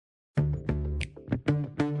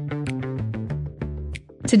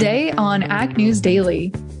Today on Ag News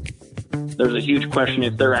Daily. There's a huge question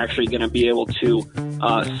if they're actually going to be able to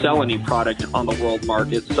sell any product on the world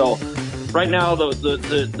market. So right now, the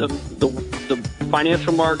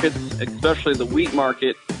financial markets, especially the wheat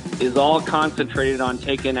market, is all concentrated on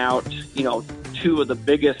taking out, two of the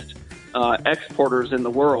biggest exporters in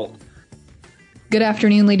the world. Good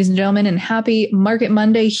afternoon, ladies and gentlemen, and happy Market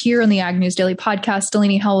Monday here on the Ag News Daily podcast.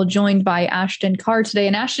 Delaney Howell joined by Ashton Carr today.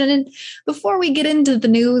 And Ashton, before we get into the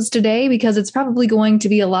news today, because it's probably going to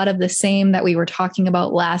be a lot of the same that we were talking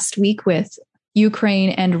about last week with Ukraine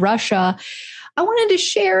and Russia, I wanted to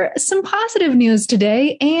share some positive news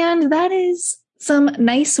today, and that is some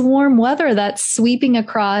nice warm weather that's sweeping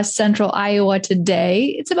across central Iowa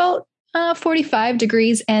today. It's about 45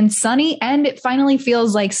 degrees and sunny, and it finally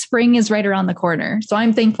feels like spring is right around the corner. So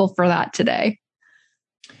I'm thankful for that today.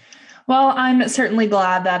 Well, I'm certainly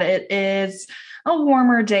glad that it is a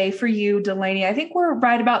warmer day for you, Delaney. I think we're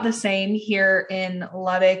right about the same here in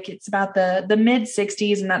Lubbock. It's about the mid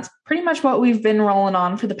 60s, and that's pretty much what we've been rolling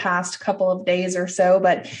on for the past couple of days or so.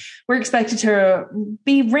 But we're expected to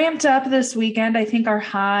be ramped up this weekend. I think our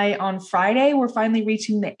high on Friday, we're finally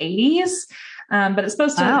reaching the 80s. But it's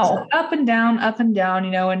supposed to up and down,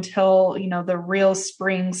 until, the real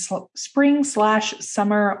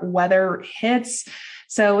spring/summer weather hits.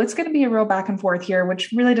 So it's going to be a real back and forth here,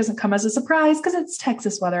 which really doesn't come as a surprise because it's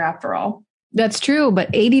Texas weather after all. That's true. But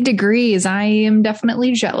 80 degrees, I am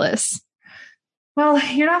definitely jealous. Well,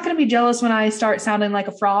 you're not going to be jealous when I start sounding like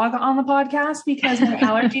a frog on the podcast because my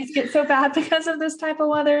allergies get so bad because of this type of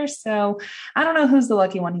weather. So I don't know who's the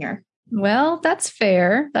lucky one here. Well, that's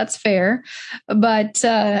fair. That's fair. But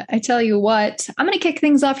I tell you what, I'm going to kick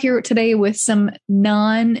things off here today with some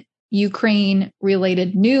non-Ukraine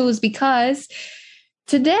related news because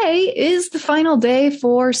today is the final day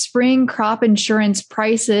for spring crop insurance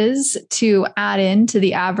prices to add into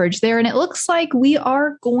the average there. And it looks like we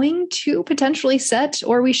are going to potentially set,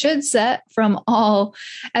 or we should set from all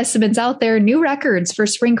estimates out there, new records for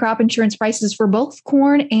spring crop insurance prices for both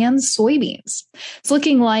corn and soybeans. It's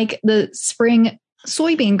looking like the spring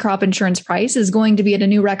soybean crop insurance price is going to be at a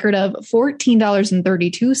new record of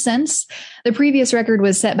 $14.32. The previous record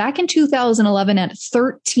was set back in 2011 at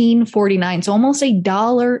 $13.49. So almost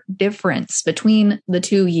 $1 difference between the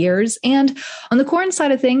 2 years. And on the corn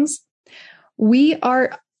side of things, we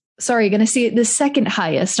are going to see the second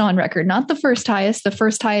highest on record, not the first highest. The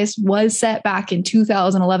first highest was set back in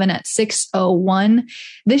 2011 at $6.01.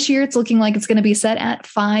 This year, it's looking like it's going to be set at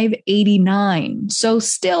 $5.89. So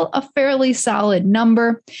still a fairly solid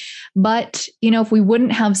number. But, if we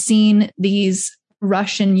wouldn't have seen these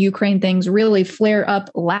Russian-Ukraine things really flare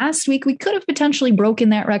up last week, we could have potentially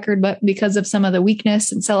broken that record. But because of some of the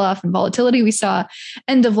weakness and sell-off and volatility we saw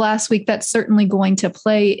end of last week, that's certainly going to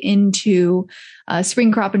play into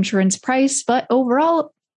spring crop insurance price. But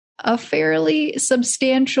overall, a fairly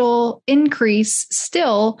substantial increase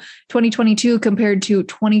still 2022 compared to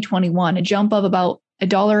 2021, a jump of about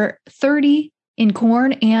 $1.30 in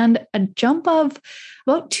corn and a jump of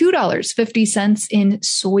about $2.50 in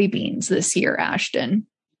soybeans this year, Ashton.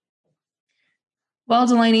 Well,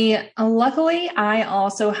 Delaney, luckily, I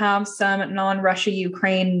also have some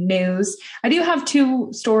non-Russia-Ukraine news. I do have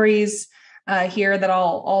two stories here that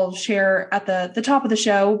I'll share at the top of the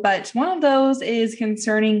show, but one of those is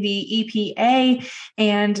concerning the EPA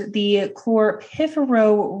and the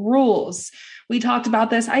chlorpyrifos rules. We talked about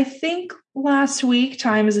this, I think, last week.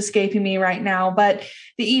 Time is escaping me right now, but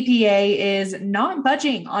the EPA is not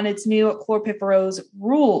budging on its new chlorpyrifos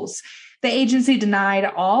rules. The agency denied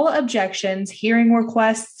all objections, hearing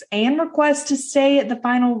requests, and requests to stay at the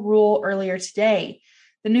final rule earlier today.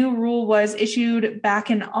 The new rule was issued back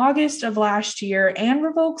in August of last year and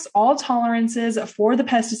revokes all tolerances for the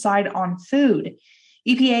pesticide on food.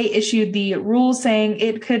 EPA issued the rule saying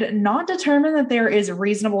it could not determine that there is a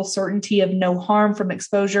reasonable certainty of no harm from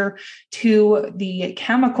exposure to the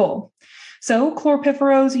chemical. So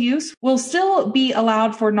chlorpyrifos use will still be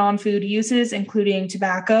allowed for non-food uses, including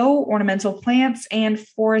tobacco, ornamental plants, and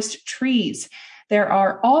forest trees. There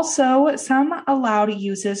are also some allowed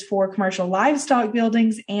uses for commercial livestock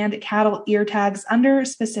buildings and cattle ear tags under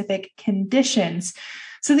specific conditions.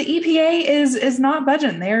 So the EPA is not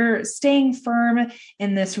budging. They're staying firm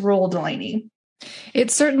in this rule, Delaney.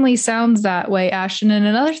 It certainly sounds that way, Ashton. And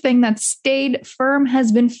another thing that stayed firm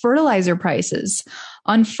has been fertilizer prices.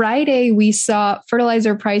 On Friday, we saw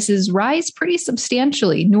fertilizer prices rise pretty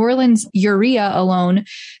substantially. New Orleans urea alone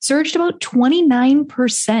surged about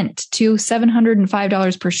 29% to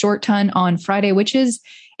 $705 per short ton on Friday, which is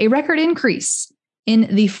a record increase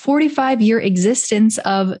in the 45-year existence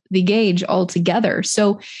of the gauge altogether.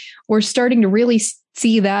 So we're starting to really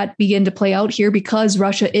see that begin to play out here because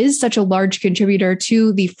Russia is such a large contributor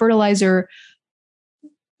to the fertilizer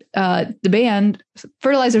supply,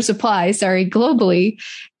 globally.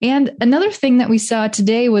 And another thing that we saw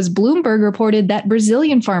today was Bloomberg reported that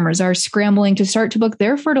Brazilian farmers are scrambling to start to book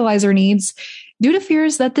their fertilizer needs due to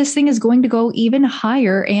fears that this thing is going to go even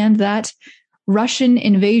higher and that Russian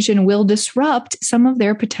invasion will disrupt some of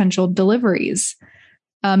their potential deliveries.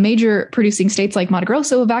 Major producing states like Mato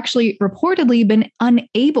Grosso have actually reportedly been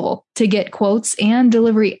unable to get quotes and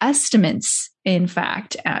delivery estimates, in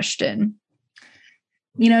fact, Ashton.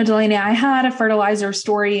 You know, Delaney, I had a fertilizer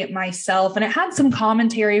story myself, and it had some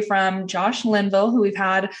commentary from Josh Linville, who we've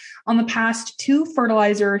had on the past 2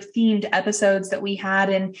 fertilizer-themed episodes that we had.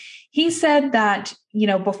 And he said that, you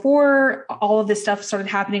know, before all of this stuff started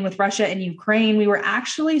happening with Russia and Ukraine, we were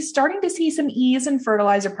actually starting to see some ease in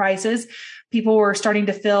fertilizer prices. People were starting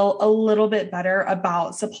to feel a little bit better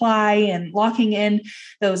about supply and locking in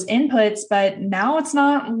those inputs, but now it's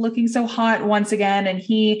not looking so hot once again. And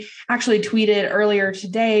he actually tweeted earlier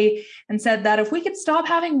today and said that if we could stop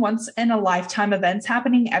having once in a lifetime events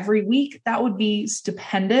happening every week, that would be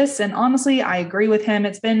stupendous. And honestly, I agree with him.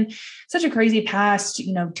 It's been such a crazy past,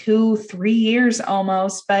 2-3 years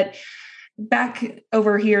almost, but back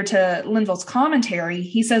over here to Linville's commentary,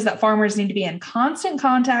 he says that farmers need to be in constant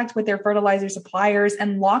contact with their fertilizer suppliers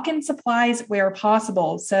and lock in supplies where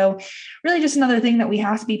possible. So really just another thing that we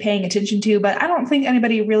have to be paying attention to, but I don't think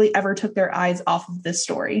anybody really ever took their eyes off of this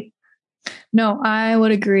story. No, I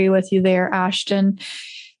would agree with you there, Ashton.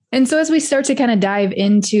 And so as we start to kind of dive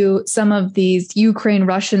into some of these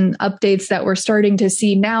Ukraine-Russian updates that we're starting to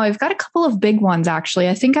see now, I've got a couple of big ones, actually.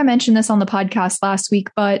 I think I mentioned this on the podcast last week,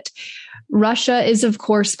 but Russia is, of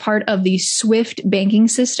course, part of the SWIFT banking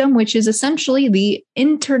system, which is essentially the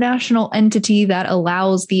international entity that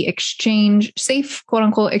allows the exchange, safe, quote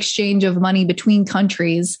unquote, exchange of money between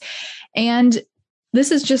countries. And this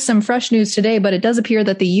is just some fresh news today, but it does appear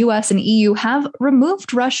that the US and EU have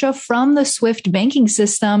removed Russia from the SWIFT banking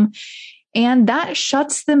system, and that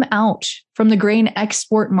shuts them out from the grain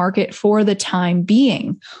export market for the time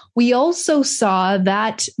being. We also saw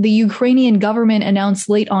that the Ukrainian government announced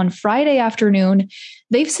late on Friday afternoon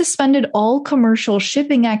they've suspended all commercial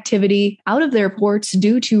shipping activity out of their ports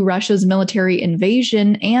due to Russia's military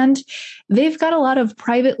invasion, and they've got a lot of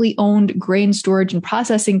privately owned grain storage and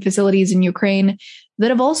processing facilities in Ukraine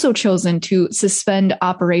that have also chosen to suspend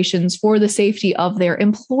operations for the safety of their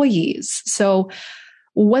employees. So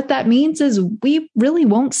what that means is we really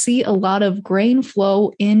won't see a lot of grain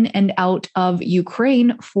flow in and out of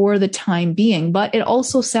Ukraine for the time being. But it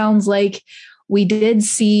also sounds like we did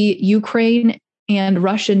see Ukraine and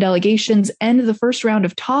Russian delegations end the first round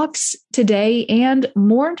of talks today, and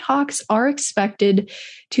more talks are expected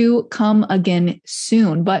to come again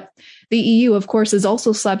soon. But the EU, of course, has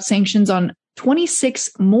also slapped sanctions on 26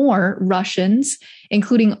 more Russians,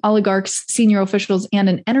 including oligarchs, senior officials, and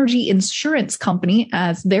an energy insurance company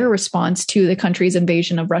as their response to the country's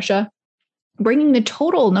invasion of Russia, bringing the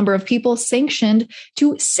total number of people sanctioned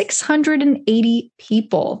to 680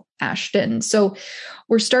 people, Ashton. So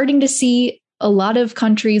we're starting to see a lot of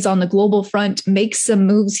countries on the global front make some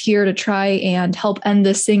moves here to try and help end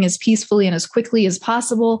this thing as peacefully and as quickly as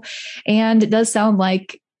possible. And it does sound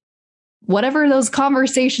like whatever those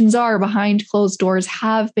conversations are behind closed doors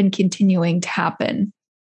have been continuing to happen.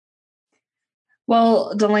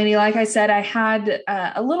 Well, Delaney, like I said, I had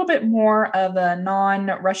a little bit more of a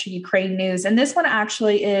non-Russia-Ukraine news, and this one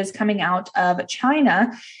actually is coming out of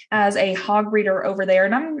China as a hog breeder over there.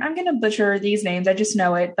 And I'm going to butcher these names. I just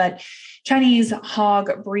know it, but Chinese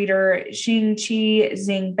hog breeder Xingqi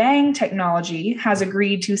Xingbang Technology has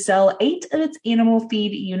agreed to sell 8 of its animal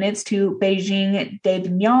feed units to Beijing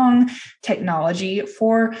Daebyang Technology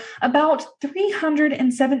for about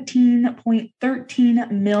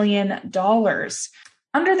 $317.13 million.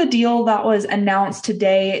 Under the deal that was announced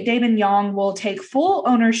today, Daebyang will take full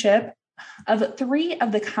ownership of 3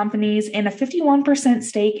 of the companies and a 51%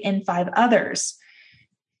 stake in 5 others.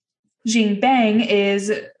 Xingbang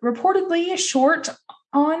is reportedly short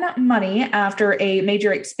on money after a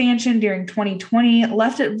major expansion during 2020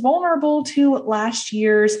 left it vulnerable to last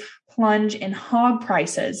year's plunge in hog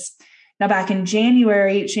prices. Now, back in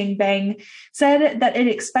January, Xingbang said that it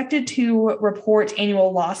expected to report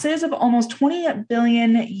annual losses of almost 20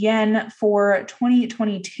 billion yen for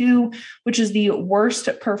 2022, which is the worst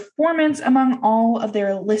performance among all of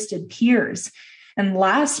their listed peers. And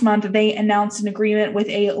last month, they announced an agreement with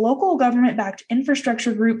a local government-backed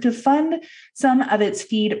infrastructure group to fund some of its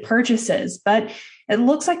feed purchases. But it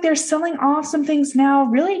looks like they're selling off some things now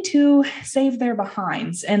really to save their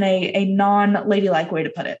behinds in a non-ladylike way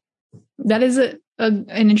to put it. That is a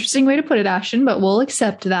an interesting way to put it, Ashton, but we'll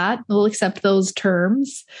accept that. We'll accept those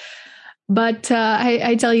terms. But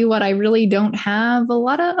I tell you what, I really don't have a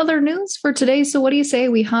lot of other news for today. So what do you say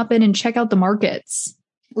we hop in and check out the markets?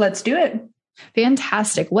 Let's do it.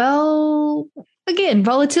 Fantastic. Well, again,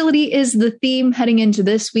 volatility is the theme heading into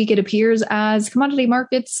this week, it appears, as commodity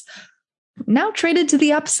markets now traded to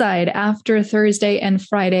the upside after Thursday and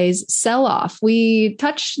Friday's sell-off. We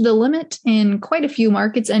touched the limit in quite a few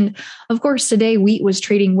markets. And of course, today wheat was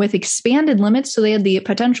trading with expanded limits. So they had the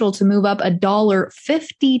potential to move up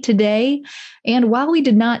 $1.50 today. And while we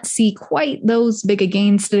did not see quite those big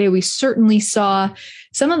gains today, we certainly saw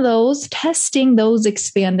some of those testing those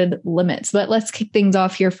expanded limits. But let's kick things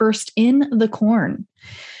off here first in the corn.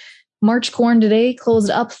 March corn today closed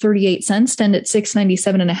up 38 cents to end at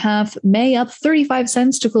 697.5. May up 35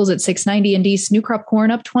 cents to close at 690. And East new crop corn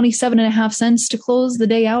up 27.5 cents to close the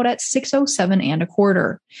day out at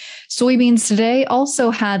 607.25. Soybeans today also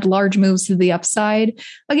had large moves to the upside.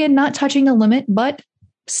 Again, not touching a limit, but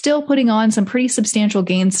still putting on some pretty substantial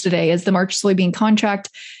gains today as the March soybean contract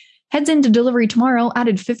heads into delivery tomorrow,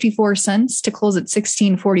 added 54 cents to close at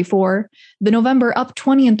 16.44. The November up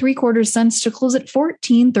 20.75 cents to close at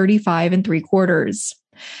 14.35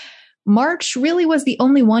 March really was the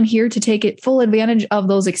only one here to take it full advantage of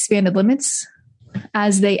those expanded limits,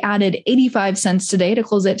 as they added 85 cents today to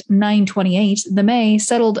close at 9.28. The May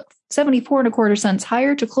settled 74.25 cents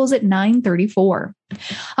higher to close at 9.34.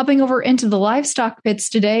 Hopping over into the livestock pits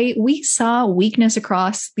today, we saw weakness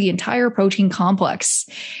across the entire protein complex.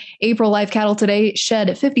 April live cattle today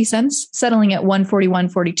shed 50 cents, settling at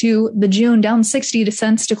 141.42. The June down 60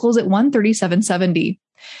 cents to close at 137.70.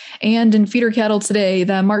 And in feeder cattle today,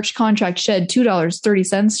 the March contract shed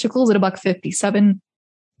 $2.30 to close at $1.57.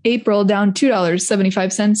 April down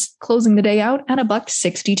 $2.75, closing the day out at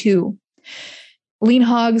 $1.62. Lean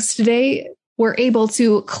hogs today were able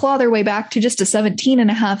to claw their way back to just a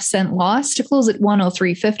 17.5 loss to close at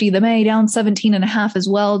 103.50. The May down 17.5 as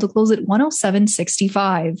well to close at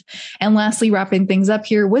 107.65. And lastly, wrapping things up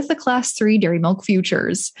here with the Class 3 dairy milk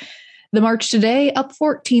futures. The March today up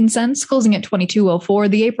 14 cents, closing at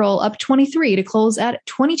 22.04. The April up 23 to close at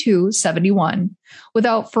 22.71.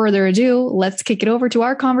 Without further ado, let's kick it over to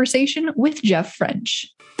our conversation with Jeff French.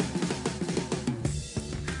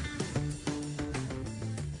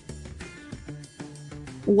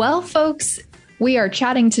 Well, folks, we are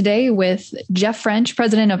chatting today with Jeff French,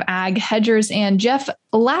 president of Ag Hedgers. And Jeff,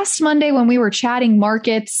 last Monday when we were chatting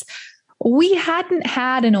markets, we hadn't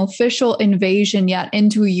had an official invasion yet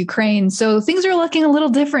into Ukraine. So things are looking a little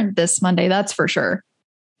different this Monday, that's for sure.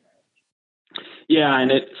 Yeah,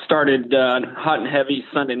 and it started hot and heavy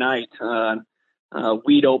Sunday night.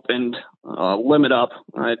 Wheat opened, limit up.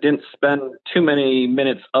 I didn't spend too many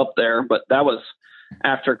minutes up there, but that was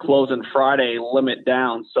after closing Friday, limit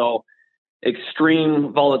down. So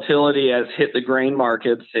extreme volatility has hit the grain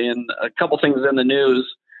markets, and a couple things in the news.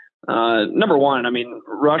 Number one, I mean,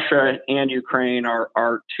 Russia and Ukraine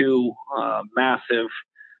are two massive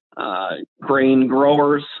grain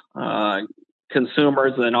growers,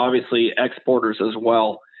 consumers, and obviously exporters as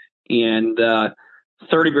well. And 30%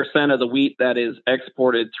 of the wheat that is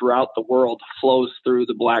exported throughout the world flows through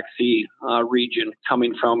the Black Sea region,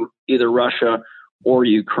 coming from either Russia or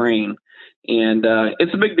Ukraine. And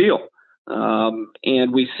it's a big deal.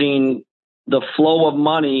 And we've seen the flow of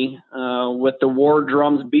money with the war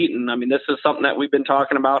drums beaten. I mean, this is something that we've been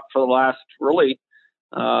talking about for the last really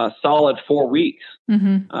solid 4 weeks.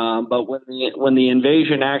 Mm-hmm. But when the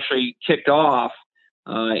invasion actually kicked off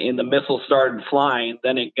and the missiles started flying,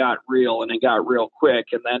 then it got real, and it got real quick.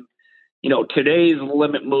 And then, you know, today's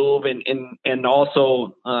limit move and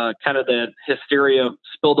also kind of the hysteria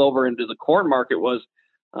spilled over into the corn market was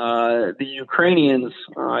the Ukrainians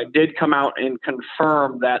did come out and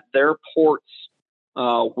confirm that their ports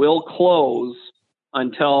will close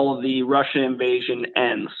until the Russian invasion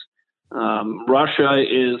ends. Russia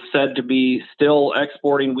is said to be still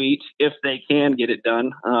exporting wheat if they can get it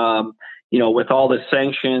done. You know, with all the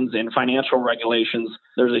sanctions and financial regulations,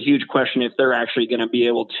 there's a huge question if they're actually going to be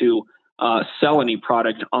able to sell any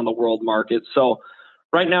product on the world market. So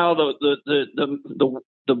right now, the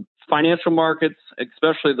financial markets,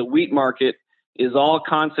 especially the wheat market, is all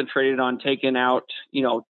concentrated on taking out, you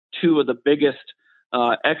know, two of the biggest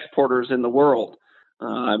exporters in the world.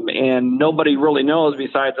 And nobody really knows,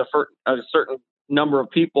 besides a certain number of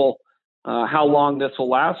people, how long this will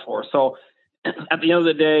last for. So at the end of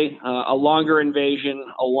the day, a longer invasion,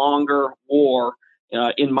 a longer war,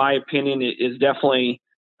 in my opinion, is definitely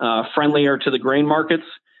friendlier to the grain markets.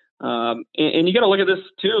 And you got to look at this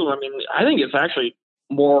too. I mean, I think it's actually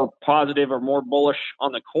more positive or more bullish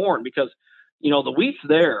on the corn because, the wheat's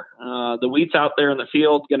there. The wheat's out there in the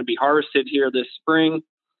field, going to be harvested here this spring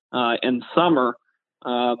and summer.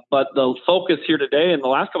 But the focus here today and the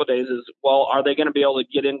last couple of days is, well, are they going to be able to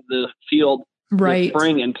get into the field this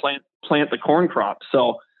spring and plant the corn crop?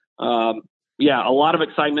 So, a lot of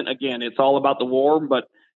excitement. Again, it's all about the war, but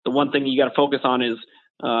the one thing you got to focus on is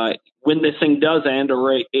when this thing does end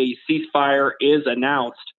or a ceasefire is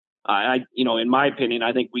announced, in my opinion,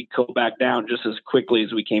 I think we go back down just as quickly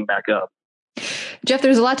as we came back up. Jeff,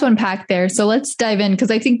 there's a lot to unpack there. So let's dive in,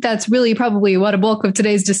 because I think that's really probably what a bulk of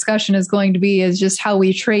today's discussion is going to be, is just how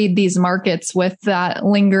we trade these markets with that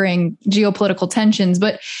lingering geopolitical tensions.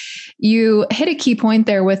 But you hit a key point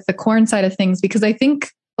there with the corn side of things, because I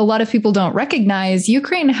think a lot of people don't recognize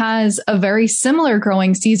Ukraine has a very similar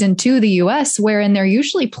growing season to the US, wherein they're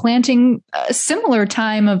usually planting a similar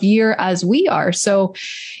time of year as we are. So,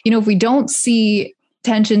 if we don't see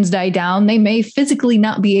tensions die down, they may physically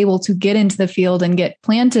not be able to get into the field and get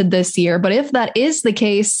planted this year. But if that is the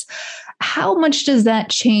case, how much does that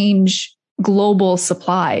change global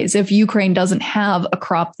supplies if Ukraine doesn't have a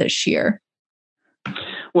crop this year?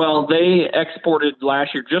 Well, they exported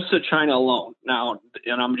last year just to China alone. Now,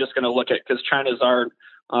 and I'm just going to look at, because China's our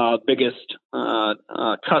biggest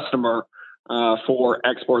customer for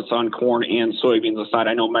exports on corn and soybeans aside.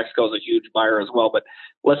 I know Mexico is a huge buyer as well, but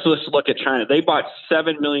let's just look at China. They bought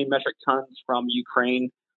 7 million metric tons from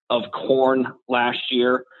Ukraine of corn last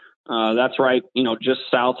year. That's right, just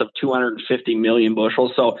south of 250 million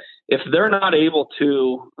bushels. So if they're not able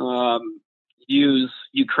to use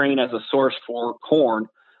Ukraine as a source for corn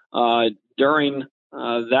during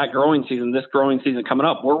that growing season, this growing season coming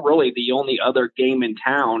up, we're really the only other game in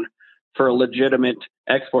town for a legitimate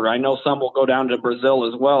exporter. I know some will go down to Brazil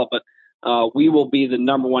as well, but we will be the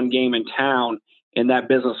number one game in town, and that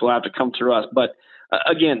business will have to come through us. But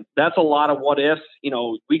again, that's a lot of what ifs.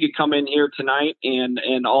 We could come in here tonight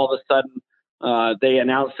and all of a sudden they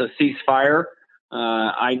announce a ceasefire.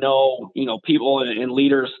 I know, people and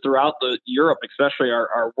leaders throughout Europe especially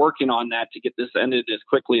are working on that to get this ended as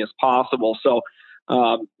quickly as possible. So,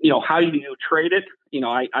 how do you trade it?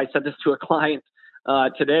 I said this to a client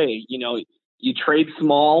today. You trade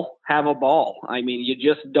small, have a ball. I mean, you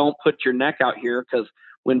just don't put your neck out here, because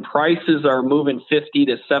when prices are moving 50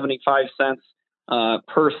 to 75 cents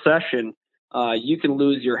per session, you can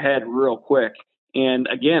lose your head real quick. And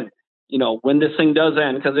again, when this thing does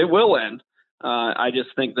end, because it will end, I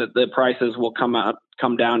just think that the prices will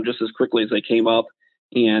come down just as quickly as they came up.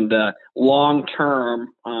 And long term,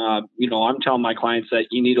 I'm telling my clients that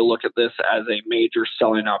you need to look at this as a major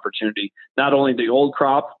selling opportunity. Not only the old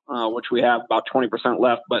crop, which we have about 20%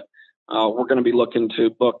 left, but we're going to be looking to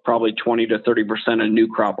book probably 20 to 30% of new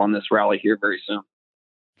crop on this rally here very soon.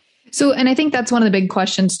 So, and I think that's one of the big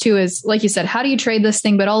questions too, is like you said, how do you trade this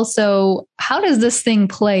thing, but also how does this thing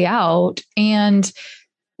play out? And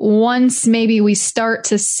once maybe we start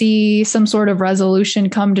to see some sort of resolution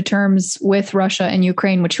come to terms with Russia and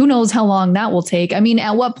Ukraine, which who knows how long that will take. I mean,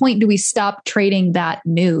 at what point do we stop trading that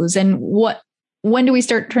news? And when do we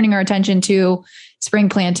start turning our attention to spring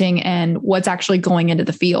planting and what's actually going into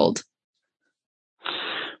the field?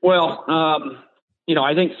 Well,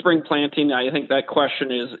 I think spring planting, I think that question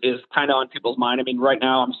is kind of on people's mind. I mean, right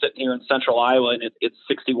now I'm sitting here in central Iowa and it's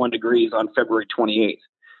 61 degrees on February 28th.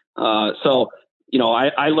 So,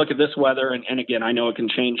 I look at this weather and again, I know it can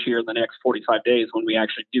change here in the next 45 days when we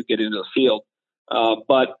actually do get into the field.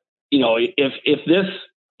 But if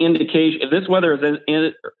this weather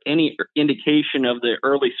is any indication of the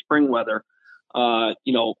early spring weather,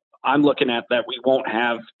 I'm looking at that we won't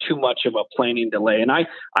have too much of a planting delay. And I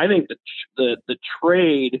think the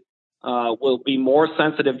trade will be more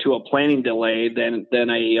sensitive to a planting delay than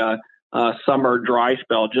a summer dry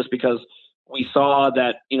spell, just because we saw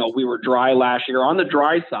that, we were dry last year on the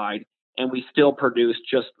dry side, and we still produced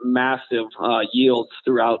just massive yields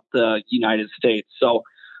throughout the United States. So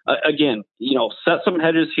again, set some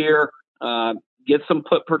hedges here, get some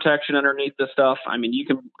put protection underneath the stuff. I mean, you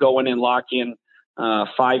can go in and lock in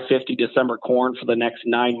 $5.50 December corn for the next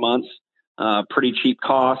 9 months. Pretty cheap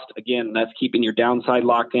cost. Again, that's keeping your downside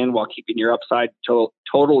locked in while keeping your upside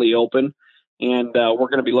totally open. And we're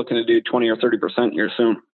going to be looking to do 20 or 30% here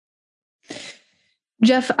soon.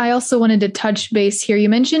 Jeff, I also wanted to touch base here. You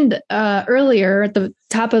mentioned earlier at the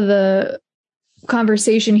top of the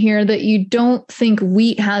conversation here that you don't think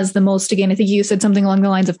wheat has the most to gain. I think you said something along the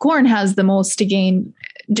lines of corn has the most to gain.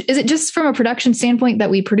 Is it just from a production standpoint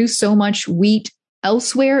that we produce so much wheat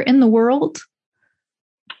elsewhere in the world?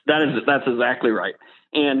 That's exactly right.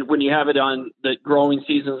 And when you have it on the growing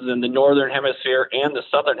seasons in the northern hemisphere and the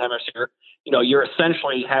southern hemisphere, you're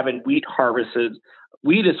essentially having wheat harvested.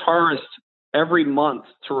 Wheat is harvested every month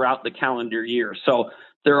throughout the calendar year. So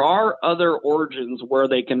there are other origins where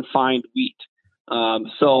they can find wheat.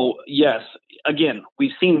 So yes, again,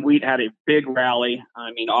 we've seen wheat had a big rally.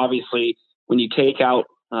 I mean, obviously, when you take out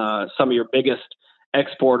some of your biggest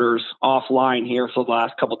exporters offline here for the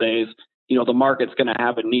last couple of days, the market's going to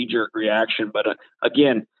have a knee-jerk reaction. But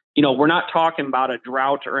again, we're not talking about a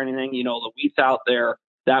drought or anything. The wheat's out there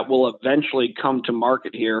that will eventually come to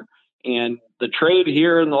market here. And the trade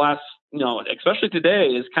here in the last, especially today,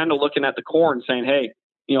 is kind of looking at the corn saying, hey,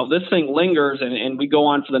 this thing lingers and we go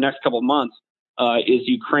on for the next couple of months. Is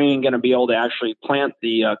Ukraine going to be able to actually plant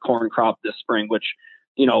the corn crop this spring, which,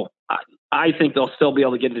 I think they'll still be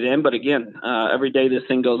able to get it in. But again, every day this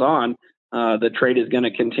thing goes on, the trade is going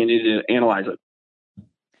to continue to analyze it.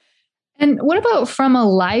 And what about from a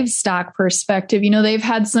livestock perspective? They've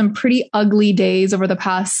had some pretty ugly days over the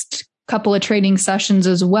past couple of trading sessions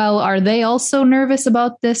as well. Are they also nervous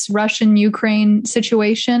about this Russian-Ukraine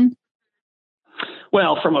situation?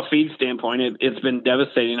 Well, from a feed standpoint, it's been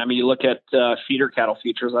devastating. I mean, you look at feeder cattle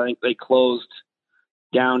futures. I think they closed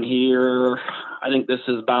down here. I think this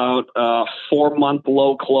is about a 4-month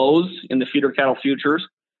low close in the feeder cattle futures.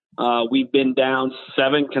 We've been down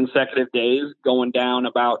 7 consecutive days, going down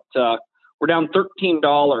about, we're down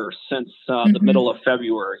 $13 since the middle of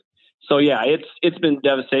February. So yeah, it's been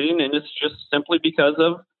devastating, and it's just simply because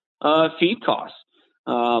of feed costs.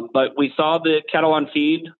 But we saw the cattle on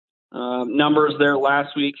feed numbers there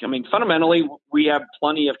last week. I mean, fundamentally, we have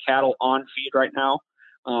plenty of cattle on feed right now.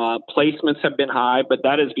 Placements have been high, but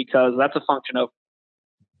that is because that's a function of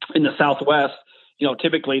in the Southwest.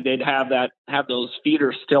 Typically they'd have those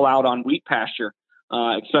feeders still out on wheat pasture,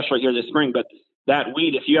 especially here this spring. But that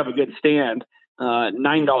wheat, if you have a good stand,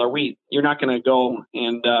 $9 wheat, you're not going to go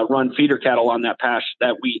and run feeder cattle on that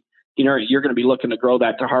wheat. You're going to be looking to grow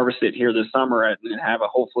that to harvest it here this summer and have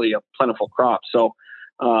hopefully a plentiful crop. So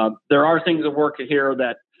there are things at work here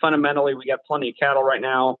that fundamentally we got plenty of cattle right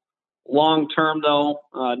now. Long term, though,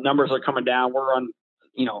 numbers are coming down. We're on,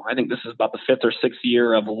 I think this is about the 5th or 6th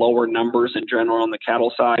year of lower numbers in general on the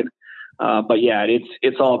cattle side. But yeah,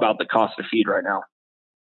 it's all about the cost of feed right now.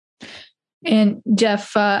 And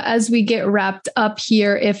Jeff, as we get wrapped up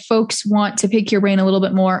here, if folks want to pick your brain a little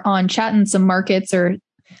bit more on chatting some markets, or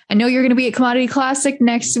I know you're going to be at Commodity Classic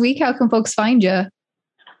next week, how can folks find you?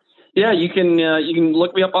 Yeah, you can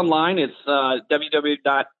look me up online. It's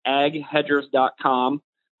www.aghedgers.com,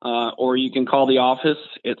 or you can call the office.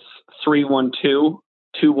 It's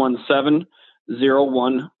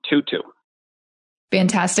 312-217-0122.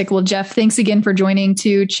 Fantastic. Well, Jeff, thanks again for joining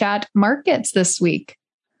to chat markets this week.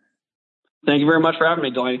 Thank you very much for having me,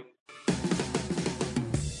 Delaney.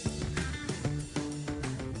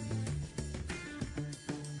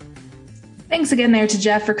 Thanks again there to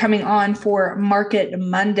Jeff for coming on for Market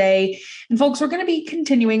Monday. And folks, we're going to be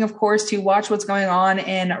continuing, of course, to watch what's going on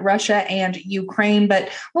in Russia and Ukraine, but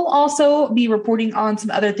we'll also be reporting on some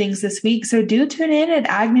other things this week. So do tune in at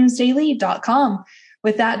agnewsdaily.com.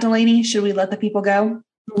 With that, Delaney, should we let the people go?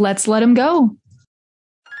 Let's let them go.